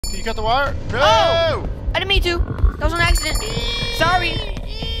Did you cut the wire? No! Oh! I didn't mean to. That was an accident. Sorry.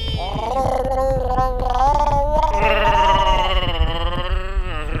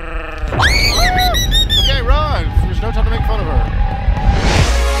 Okay, run. There's no time to make fun of her.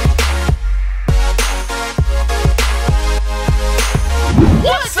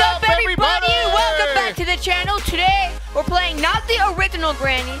 What's up, everybody? Welcome back to the channel. Today, we're playing not the original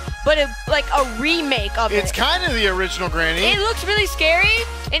Granny, but a remake of it. It's kind of the original Granny. It looks really scary,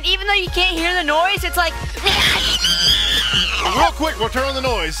 and even though you can't hear the noise, it's like... Real quick, we'll turn on the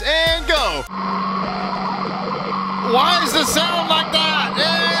noise and go. Why is the sound like that?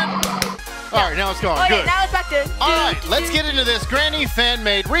 And... All right, now it's gone. Okay, Good. now it's back to... All right, let's get into this Granny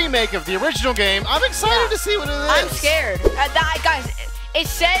fan-made remake of the original game. I'm excited to see what it is. I'm scared. Guys, it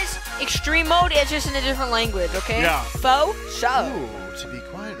says extreme mode. It's just in a different language, okay? Yeah. Faux show. Ooh, to be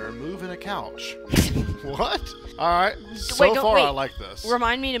quieter, move in a couch. What? All right. So Wait, far, I like this.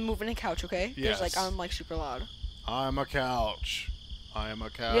 Remind me to move in a couch, okay? Yes. Because I'm like super loud. I'm a couch. I am a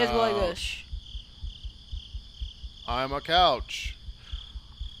couch. You guys go like this. I'm a couch.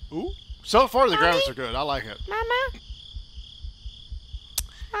 Ooh. So far, the graphics are good. I like it. Mama?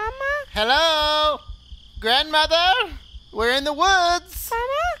 Mama? Hello? Grandmother? We're in the woods.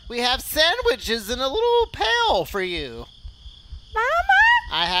 Mama? We have sandwiches in a little pail for you. Mama?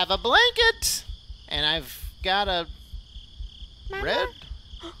 I have a blanket. And I've got a red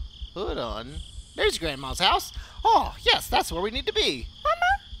hood on. There's Grandma's house. Oh, yes, that's where we need to be.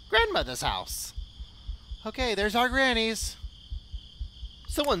 Mama? Grandmother's house. Okay, there's our grannies.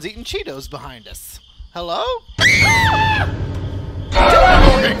 Someone's eating Cheetos behind us. Hello?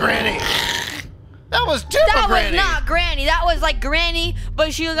 Duplicate Granny! That was Granny! That was not Granny. That was like Granny,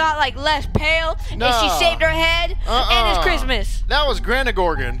 but she got like less pale, and she shaved her head, and it's Christmas. That was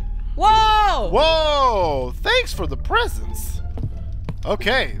Granny-Gorgon. Whoa! Whoa! Thanks for the presents.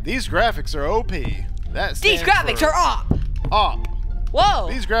 Okay, these graphics are OP. These graphics are op. Op. Whoa!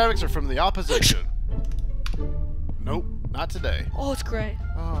 These graphics are from the opposition. Nope, not today. Oh, it's gray.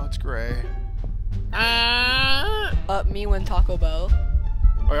 Oh, it's gray. Me when Taco Bell.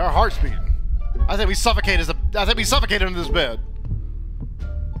 Oh, our heart's beating. I think we suffocated under this bed.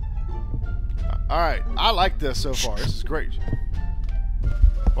 All right, I like this so far. This is great.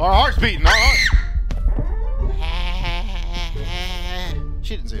 Well, our heart's beating.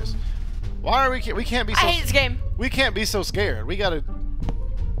 She didn't see us. Why are we can't be so... I hate this game. We can't be so scared. We gotta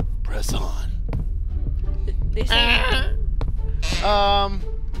press on. They say... I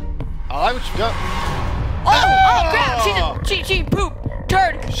like what you got. Oh crap! She poop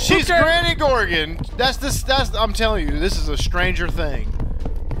turd. She's poop turd. Granny-Gorgon. I'm telling you, this is a Stranger Thing.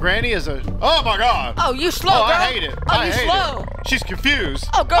 Granny is a... Oh my God! Oh, you slow, girl. I hate it. Oh, you slow. It. She's confused.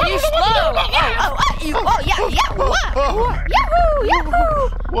 Oh, girl, you slow. Yahoo!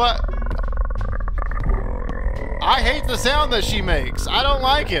 What? I hate the sound that she makes. I don't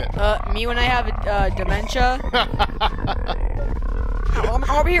like it. Me when I have dementia. I'm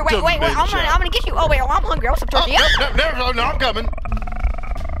over here. Wait. I'm gonna get you. Oh wait, I'm hungry. I want some tortilla. No, I'm coming.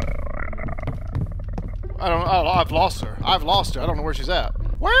 I've lost her. I don't know where she's at.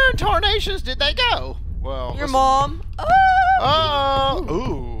 Where in tarnations did they go? Well, your mom. Oh.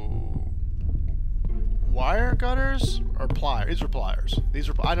 Ooh. Wire cutters or pliers? These are pliers.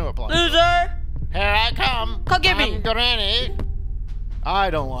 I know what pliers are. Loser. Here I come. Come get me. Granny. I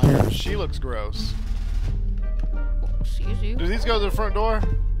don't like her. She looks gross. Excuse you. Do these go to the front door?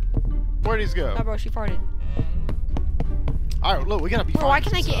 Where do these go? No, bro, she farted. All right, look, we gotta be. Bro, why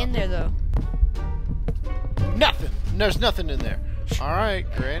can't I get in there though? Nothing. There's nothing in there. All right,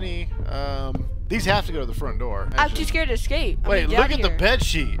 Granny. These have to go to the front door. Actually. I'm too scared to escape. Wait, look at the bed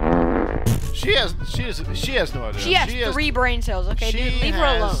sheet. She has no idea. She has 3 brain cells. Okay, dude, leave her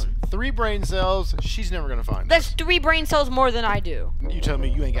alone. 3 brain cells. She's never gonna find That's 3 brain cells more than I do. You tell me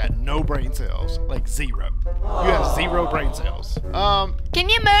you ain't got no brain cells, like 0. You have 0 brain cells. Can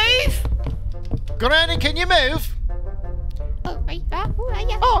you move? Granny, can you move? Oh God! I think I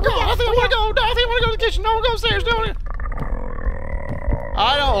want to go. No, I think I want to go to the kitchen. No, go upstairs. No.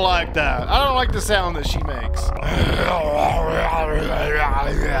 I don't like that. I don't like the sound that she makes.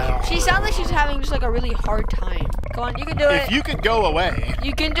 She sounds like she's having just like a really hard time. Come on, you can do it. If you could go away.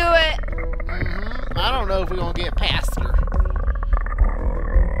 You can do it. I don't know if we're going to get past her.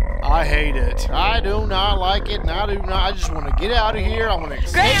 I hate it. I do not like it, and I just want to get out of here. I want to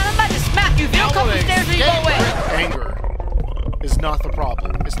escape. Granny, I'm about to smack you. If you don't come upstairs, you go away. Anger is not the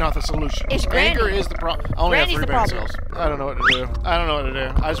problem. It's not the solution. It's Granny. Anger is the problem. I only have 3 brain cells. I don't know what to do.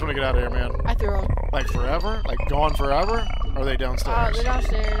 I just want to get out of here, man. I threw them. Like forever? Like gone forever? Or are they downstairs? Oh, they're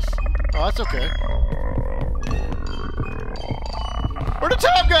downstairs. Oh, that's okay. Where'd the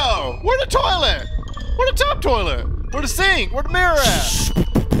tub go? Where'd the toilet? Where'd the top toilet? Where'd the sink? Where'd the mirror at?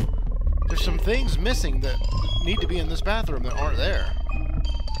 There's some things missing that need to be in this bathroom that aren't there.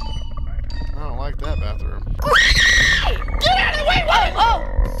 I don't like that bathroom. Get out of the way! Oh!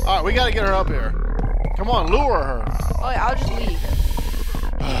 Alright, we gotta get her up here. Come on, lure her. Oh, yeah, I'll just leave.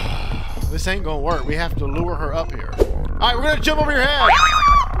 This ain't gonna work. We have to lure her up here. Alright, we're gonna jump over your head.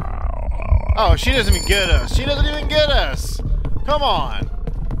 Oh, she doesn't even get us. She doesn't even get us. Come on.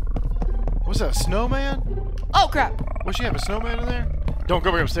 What's that, a snowman? Oh, crap. What, she have a snowman in there? Don't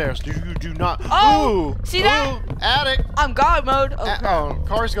go back upstairs. Do not. Oh, Ooh, see that? Ooh, attic. I'm God mode. Oh, crap. Oh,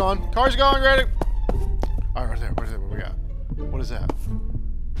 car's gone. Car's gone, Granny. Alright, right there. What we got? What is that?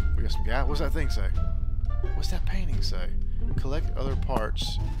 We got some gas. What's that thing say? What's that painting say? Collect other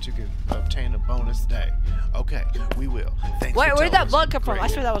parts to obtain a bonus day. Okay, we will. Thanks. Wait, for where did that telling blood us. come from? Great. I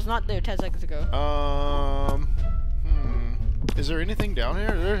swear that was not there 10 seconds ago. Is there anything down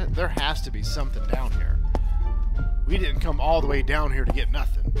here? There has to be something down here. We didn't come all the way down here to get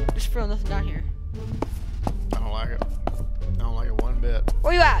nothing. Just throw nothing down here. I don't like it. I don't like it one bit.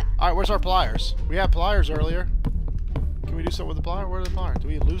 Where you at? Alright, where's our pliers? We had pliers earlier. Can we do something with the pliers? Where are the pliers? Do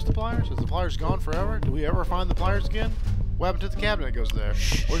we lose the pliers? Is the pliers gone forever? Do we ever find the pliers again? What happened to the cabinet that goes there?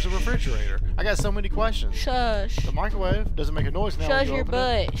 Where's the refrigerator? I got so many questions. Shush. The microwave doesn't make a noise now. Shush when you your open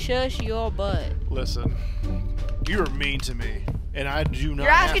it. butt. Shush your butt. Listen, you're mean to me, and I do not.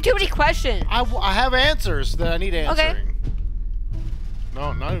 You're asking too many questions. I have answers that I need answering. Okay.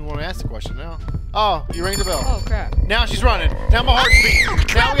 No, not even want to ask the question now. Oh, you rang the bell. Oh, crap. Now she's running. Now my heart's beating.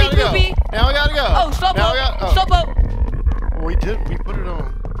 Now we gotta go. Poopy. Now we gotta go. Oh, slow now boat. Slow boat. Well, we did. We put it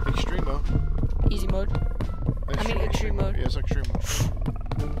on extreme mode. Easy mode. Extreme mode. Yes, extreme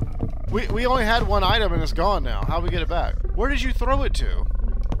mode. We only had one item and it's gone now. How do we get it back? Where did you throw it to?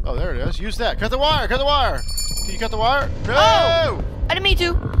 Oh, there it is. Use that. Cut the wire. Cut the wire. Can you cut the wire? No! Oh! I didn't mean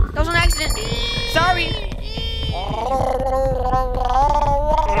to. That was an accident. Sorry.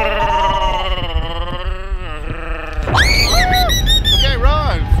 Okay,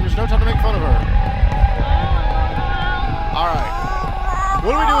 run. There's no time to make fun of her. Alright.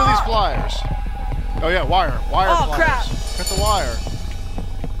 What do we do with these pliers? Oh yeah, wire. Wire Oh, pliers. crap. Cut the wire.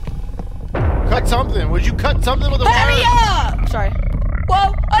 Cut something. Would you cut something with the wire? Hurry up! Sorry.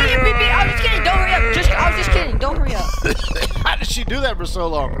 Whoa! Oh, you beep beep. I was just kidding. Don't hurry up. I was just kidding. Don't hurry up. How did she do that for so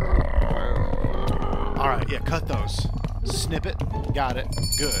long? Alright, yeah, cut those. Snip it. Got it.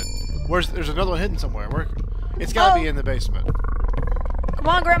 Good. There's another one hidden somewhere. It's gotta be in the basement. Come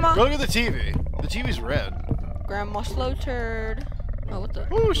on, Grandma. Go look at the TV. The TV's red. Grandma slow turd. Oh, what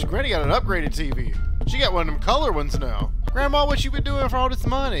the? Ooh, Granny got an upgraded TV. She got one of them color ones now. Grandma, what you been doing for all this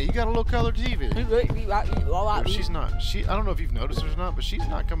money? You got a little color TV. She's not. I don't know if you've noticed or not, but she's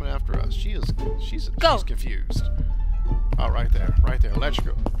not coming after us. She's confused. Oh, right there. Right there.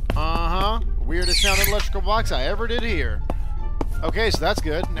 Electrical. Uh-huh. Weirdest sounding electrical box I ever did hear. Okay, so that's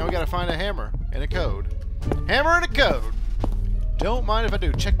good. Now we gotta find a hammer and a code. Hammer and a code. Don't mind if I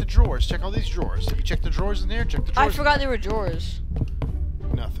do. Check the drawers. Check all these drawers. Have you checked the drawers in here? Check the drawers. I forgot there were drawers.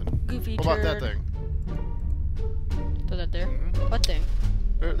 Nothing. Goofy What about that turd. thing? Throw that there. Mm-hmm. What thing?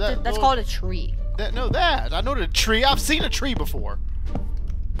 That's called a tree. I know the tree. I've seen a tree before.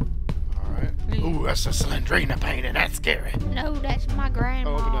 Alright. Ooh, that's a Slendrina painting. That's scary. No, that's my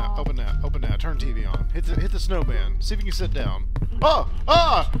grandma. Oh, open that. Turn TV on. Hit the snowman. See if you can sit down.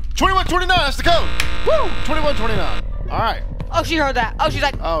 2129, that's the code. Woo! 2129. Alright. Oh, she heard that. Oh, she's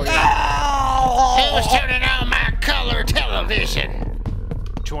like, Oh, yeah. Who's turning on my color television?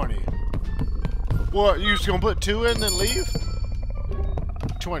 20. What, you just gonna put 2 in and leave?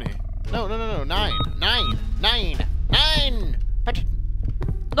 20. No. 9.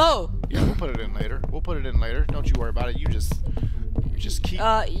 No. Yeah, we'll put it in later. Don't you worry about it. You just keep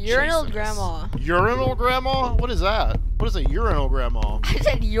urinal chasing us. grandma. Urinal grandma? What is that? What is a urinal grandma? I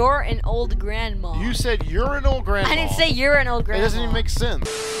said you're an old grandma. You said urinal grandma. I didn't say you're an old grandma. It doesn't even make sense.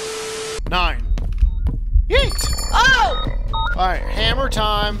 9. Yeet! Oh! Alright, hammer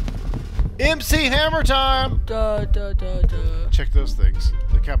time. MC hammer time! Duh. Check those things.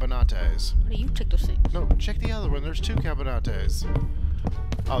 The cabinates. What do you check those things? No, check the other one. There's 2 cabinates.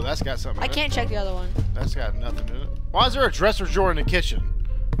 Oh, that's got something in I it. can't check the other one. That's got nothing in it. Why is there a dresser drawer in the kitchen?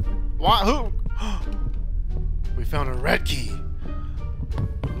 Why? Who? We found a red key.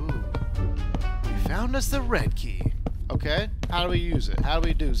 Ooh. We found us the red key. Okay. How do we use it? How do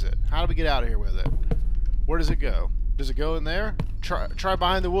we do it? How do we get out of here with it? Where does it go? Does it go in there? Try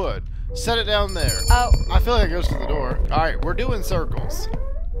behind the wood. Set it down there. Oh. I feel like it goes to the door. Alright, we're doing circles.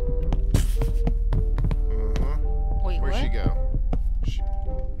 Wait, Where'd what? she go?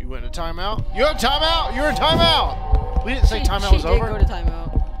 You went in timeout? You're in timeout! You're in timeout! We didn't say timeout was over. She did go to timeout.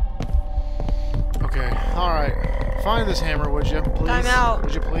 Okay, alright. Find this hammer, would you, please? Timeout.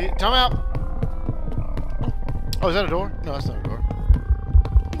 Would you please? Timeout! Oh, is that a door? No, that's not a door.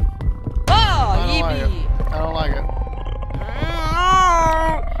 Oh, I don't like it.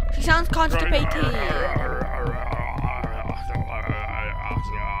 She sounds constipated.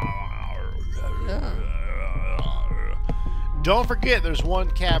 Don't forget, there's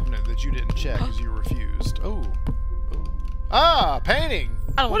one cabinet that you didn't check because you refused. Oh. Ah, painting.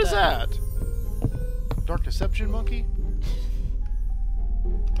 What is that? Dark Deception Monkey?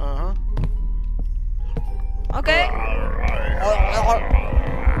 Uh-huh. Okay.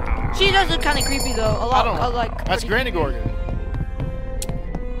 She does look kind of creepy though. A lot. That's Granny Gorgon.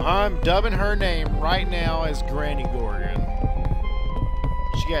 I'm dubbing her name right now as Granny Gorgon.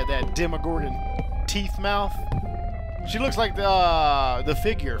 She got that Demogorgon teeth mouth. She looks like the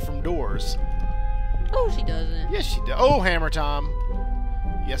figure from Doors. Oh, she doesn't. Yes, she does. Oh, hammer time.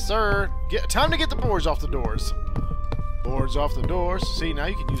 Yes, sir. Time to get the boards off the doors. Boards off the doors. See, now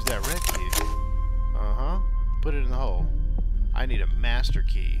you can use that red key. Uh-huh. Put it in the hole. I need a master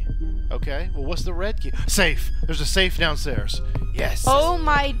key. Okay, well, what's the red key? Safe. There's a safe downstairs. Yes. Oh,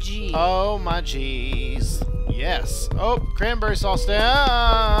 my G. Oh, my G's. Yes. Oh, cranberry sauce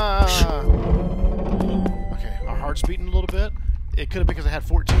down. Okay, our heart's beating a little bit. It could have been because I had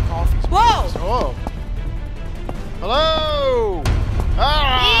 14 coffees. Whoa! Oh. Hello!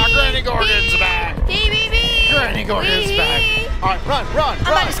 Ah, Granny Gorgon's back! Granny Gorgon's back! Alright, run! I'm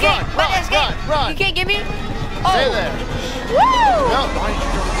about to escape! Run! You can't get me? Stay there! Woo! No,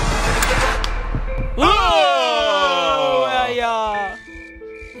 Whoa! Yeah.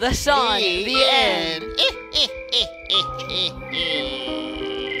 The sun. The end.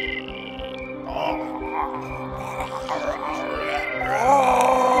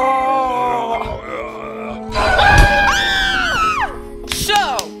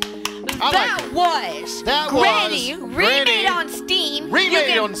 That was Granny Remade on Steam.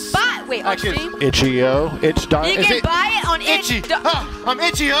 Remade on Steam. Wait, on Steam? Itch.io. You can buy it on Itchy. I'm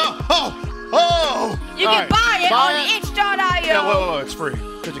Itch.io. Oh. You can buy it on itch.io. Yeah, whoa, it's free.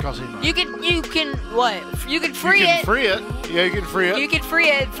 Doesn't cost any money. You can what? You can free it. You can free it. Yeah, you can free it. You can free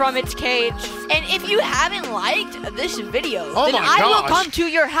it from its cage. And if you haven't liked this video, then I will come to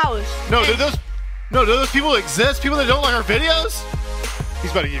your house. No, do those people exist? People that don't like our videos?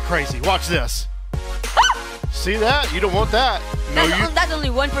 He's about to get crazy. Watch this. See that? You don't want that. That's only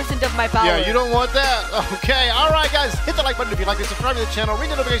 1% of my power. Yeah, you don't want that. Okay, all right, guys. Hit the like button if you like it. Subscribe to the channel. Ring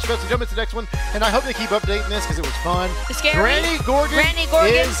the notification bell so you don't miss the next one. And I hope they keep updating this because it was fun. Granny Gorgon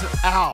is out.